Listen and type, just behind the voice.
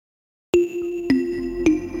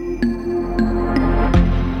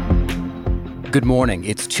Good morning.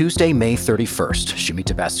 It's Tuesday, May 31st.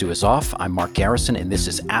 Shumita Basu is off. I'm Mark Garrison, and this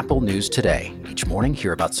is Apple News Today. Each morning,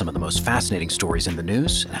 hear about some of the most fascinating stories in the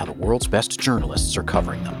news and how the world's best journalists are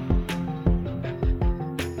covering them.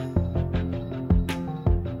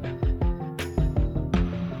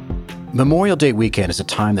 Memorial Day weekend is a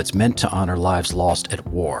time that's meant to honor lives lost at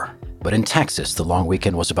war. But in Texas, the long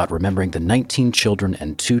weekend was about remembering the 19 children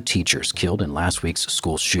and 2 teachers killed in last week's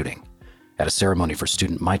school shooting. At a ceremony for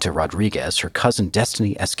student Maita Rodriguez, her cousin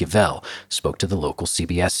Destiny Esquivel spoke to the local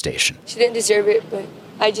CBS station. She didn't deserve it, but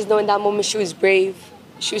I just know in that moment she was brave.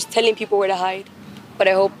 She was telling people where to hide. But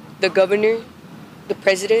I hope the governor, the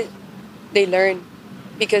president, they learn,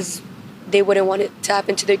 because they wouldn't want it to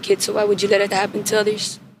happen to their kids, so why would you let it happen to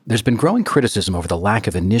others? There's been growing criticism over the lack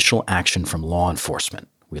of initial action from law enforcement.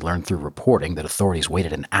 We learned through reporting that authorities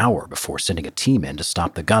waited an hour before sending a team in to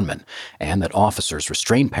stop the gunman, and that officers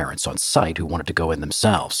restrained parents on site who wanted to go in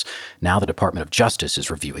themselves. Now the Department of Justice is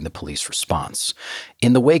reviewing the police response.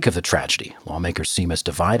 In the wake of the tragedy, lawmakers seem as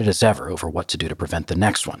divided as ever over what to do to prevent the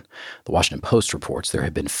next one. The Washington Post reports there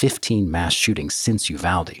have been 15 mass shootings since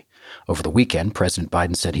Uvalde. Over the weekend, President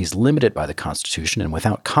Biden said he's limited by the Constitution, and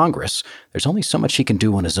without Congress, there's only so much he can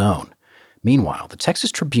do on his own. Meanwhile, the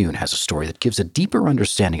Texas Tribune has a story that gives a deeper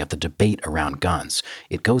understanding of the debate around guns.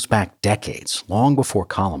 It goes back decades, long before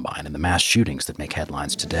Columbine and the mass shootings that make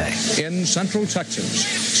headlines today. In Central Texas,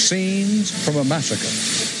 scenes from a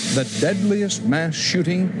massacre, the deadliest mass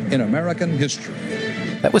shooting in American history.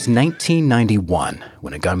 That was 1991,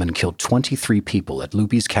 when a gunman killed 23 people at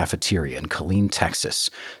Luby's Cafeteria in Columbine,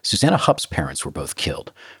 Texas. Susanna Hupp's parents were both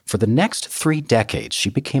killed. For the next 3 decades,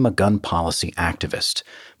 she became a gun policy activist.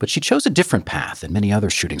 But she chose a different path than many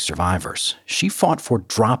other shooting survivors. She fought for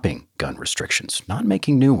dropping gun restrictions, not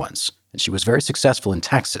making new ones. And she was very successful in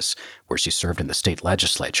Texas, where she served in the state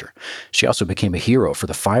legislature. She also became a hero for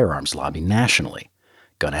the firearms lobby nationally.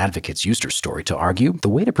 Gun advocates used her story to argue the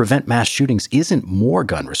way to prevent mass shootings isn't more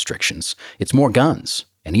gun restrictions, it's more guns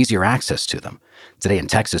and easier access to them. Today in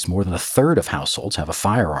Texas, more than a third of households have a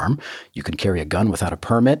firearm. You can carry a gun without a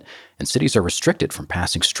permit, and cities are restricted from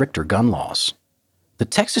passing stricter gun laws. The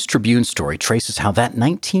Texas Tribune story traces how that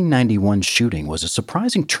 1991 shooting was a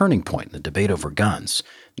surprising turning point in the debate over guns.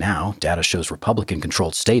 Now, data shows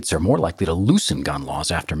Republican-controlled states are more likely to loosen gun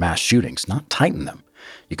laws after mass shootings, not tighten them.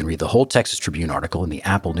 You can read the whole Texas Tribune article in the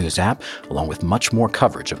Apple News app, along with much more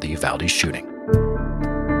coverage of the Uvalde shooting.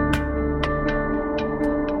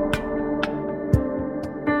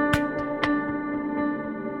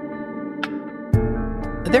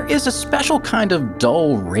 There is a special kind of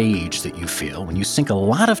dull rage that you feel when you sink a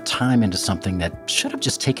lot of time into something that should have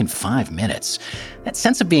just taken 5 minutes. That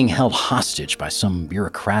sense of being held hostage by some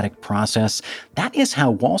bureaucratic process, that is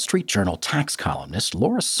how Wall Street Journal tax columnist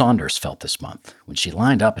Laura Saunders felt this month when she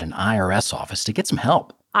lined up at an IRS office to get some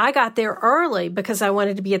help. I got there early because I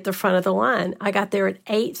wanted to be at the front of the line. I got there at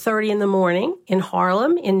 8:30 in the morning in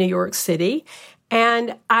Harlem, in New York City,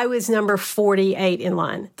 and I was number 48 in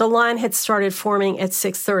line. The line had started forming at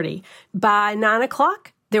 6:30. By 9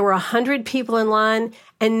 o'clock, there were 100 people in line,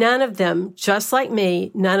 and none of them, just like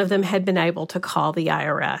me, none of them had been able to call the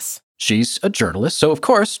IRS. She's a journalist, so of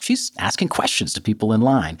course, she's asking questions to people in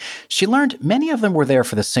line. She learned many of them were there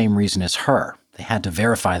for the same reason as her. They had to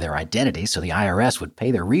verify their identity so the IRS would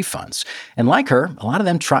pay their refunds. And like her, a lot of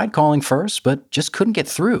them tried calling first, but just couldn't get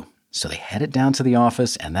through. So they headed down to the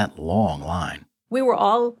office and that long line. We were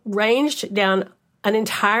all ranged down an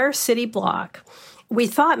entire city block. We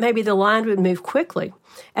thought maybe the line would move quickly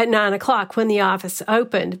at 9 o'clock when the office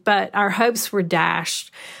opened, but our hopes were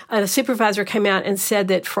dashed. A supervisor came out and said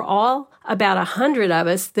that for all about 100 of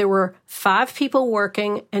us, there were 5 people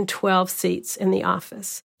working and 12 seats in the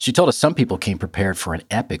office. She told us some people came prepared for an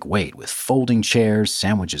epic wait with folding chairs,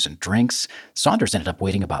 sandwiches, and drinks. Saunders ended up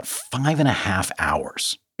waiting about 5.5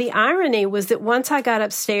 hours. The irony was that once I got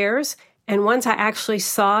upstairs, and once I actually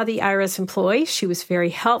saw the IRS employee, she was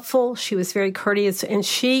very helpful, she was very courteous, and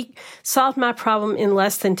she solved my problem in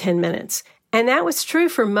less than 10 minutes. And that was true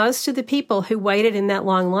for most of the people who waited in that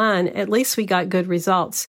long line. At least we got good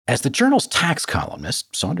results. As the Journal's tax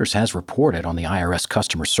columnist, Saunders has reported on the IRS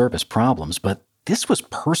customer service problems, but this was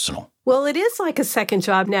personal. Well, it is like a second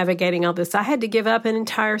job navigating all this. I had to give up an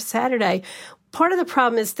entire Saturday. Part of the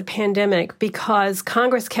problem is the pandemic, because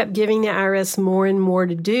Congress kept giving the IRS more and more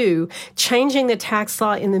to do, changing the tax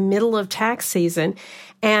law in the middle of tax season,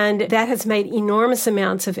 and that has made enormous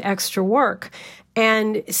amounts of extra work.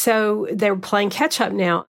 And so they're playing catch-up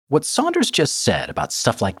now. What Saunders just said about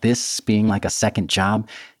stuff like this being like a second job,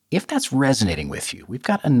 if that's resonating with you, we've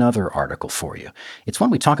got another article for you. It's one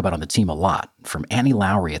we talk about on the team a lot, from Annie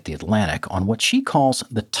Lowry at The Atlantic on what she calls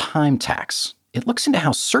the time tax. It looks into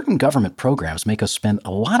how certain government programs make us spend a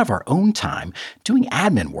lot of our own time doing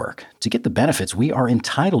admin work to get the benefits we are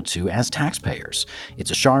entitled to as taxpayers.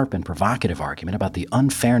 It's a sharp and provocative argument about the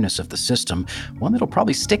unfairness of the system, one that'll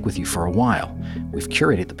probably stick with you for a while. We've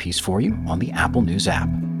curated the piece for you on the Apple News app.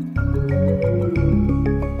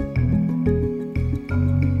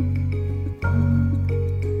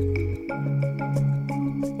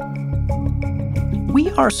 We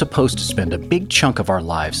are supposed to spend a big chunk of our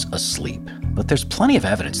lives asleep, but there's plenty of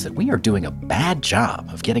evidence that we are doing a bad job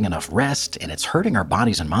of getting enough rest, and it's hurting our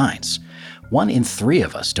bodies and minds. 1 in 3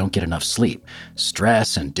 of us don't get enough sleep.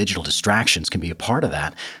 Stress and digital distractions can be a part of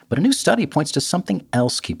that, but a new study points to something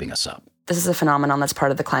else keeping us up. This is a phenomenon that's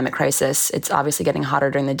part of the climate crisis. It's obviously getting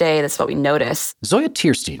hotter during the day. That's what we notice. Zoya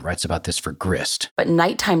Tierstein writes about this for Grist. But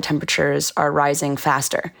nighttime temperatures are rising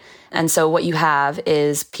faster. And so what you have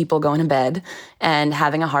is people going to bed and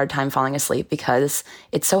having a hard time falling asleep because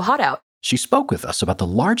it's so hot out. She spoke with us about the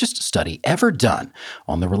largest study ever done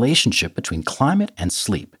on the relationship between climate and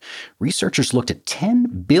sleep. Researchers looked at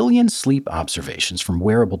 10 billion sleep observations from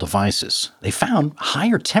wearable devices. They found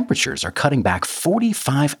higher temperatures are cutting back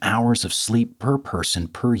 45 hours of sleep per person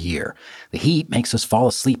per year. The heat makes us fall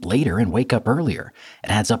asleep later and wake up earlier.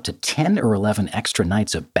 It adds up to 10 or 11 extra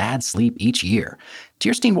nights of bad sleep each year.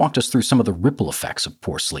 Tierstein walked us through some of the ripple effects of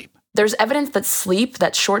poor sleep. There's evidence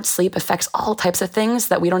that short sleep affects all types of things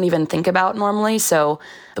that we don't even think about normally. So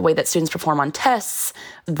the way that students perform on tests,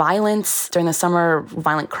 violence during the summer,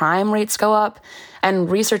 violent crime rates go up. And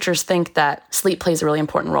researchers think that sleep plays a really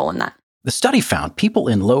important role in that. The study found people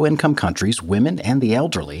in low-income countries, women, and the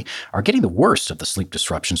elderly are getting the worst of the sleep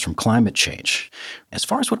disruptions from climate change. As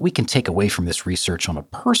far as what we can take away from this research on a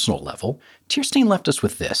personal level, Tierstein left us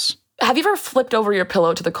with this. Have you ever flipped over your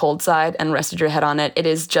pillow to the cold side and rested your head on it? It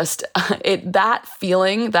is just, that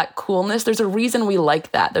feeling, that coolness, there's a reason we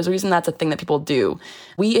like that. There's a reason that's a thing that people do.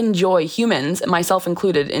 We enjoy, humans, myself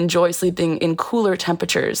included, enjoy sleeping in cooler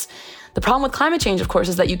temperatures. The problem with climate change, of course,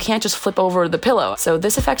 is that you can't just flip over the pillow. So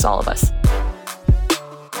this affects all of us.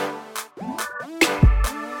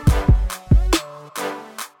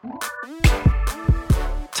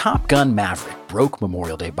 Top Gun Maverick broke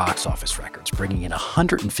Memorial Day box office records, bringing in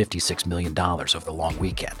 $156 million over the long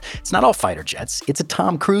weekend. It's not all fighter jets, it's a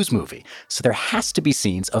Tom Cruise movie, so there has to be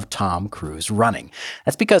scenes of Tom Cruise running.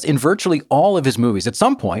 That's because in virtually all of his movies, at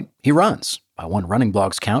some point, he runs. By one running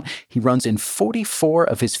blog's count, he runs in 44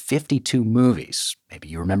 of his 52 movies. Maybe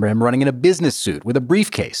you remember him running in a business suit with a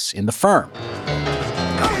briefcase in The Firm.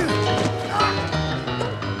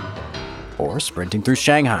 Or sprinting through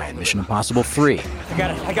Shanghai in Mission Impossible 3.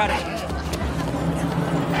 I got it.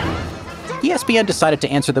 ESPN decided to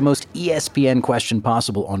answer the most ESPN question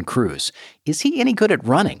possible on Cruise. Is he any good at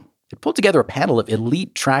running? It pulled together a panel of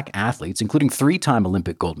elite track athletes, including 3-time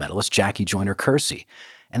Olympic gold medalist Jackie Joyner-Kersee.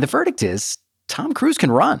 And the verdict is, Tom Cruise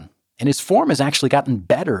can run, and his form has actually gotten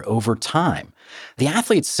better over time. The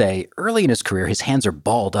athletes say early in his career, his hands are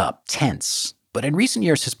balled up, tense. But in recent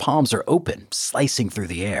years, his palms are open, slicing through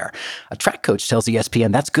the air. A track coach tells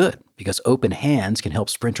ESPN that's good because open hands can help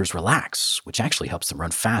sprinters relax, which actually helps them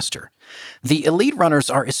run faster. The elite runners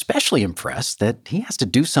are especially impressed that he has to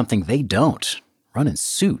do something they don't. Run in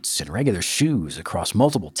suits and regular shoes across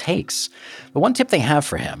multiple takes. The one tip they have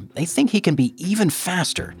for him, they think he can be even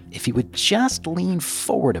faster if he would just lean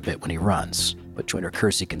forward a bit when he runs. But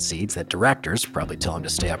Joyner-Kersee concedes that directors probably tell him to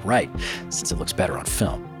stay upright, since it looks better on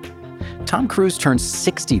film. Tom Cruise turns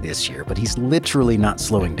 60 this year, but he's literally not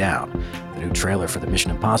slowing down. The new trailer for the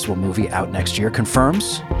Mission Impossible movie out next year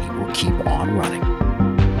confirms he will keep on running.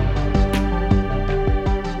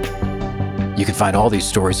 You can find all these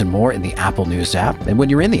stories and more in the Apple News app. And when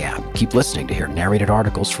you're in the app, keep listening to hear narrated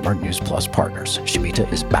articles from our News Plus partners.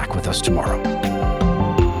 Shamita is back with us tomorrow.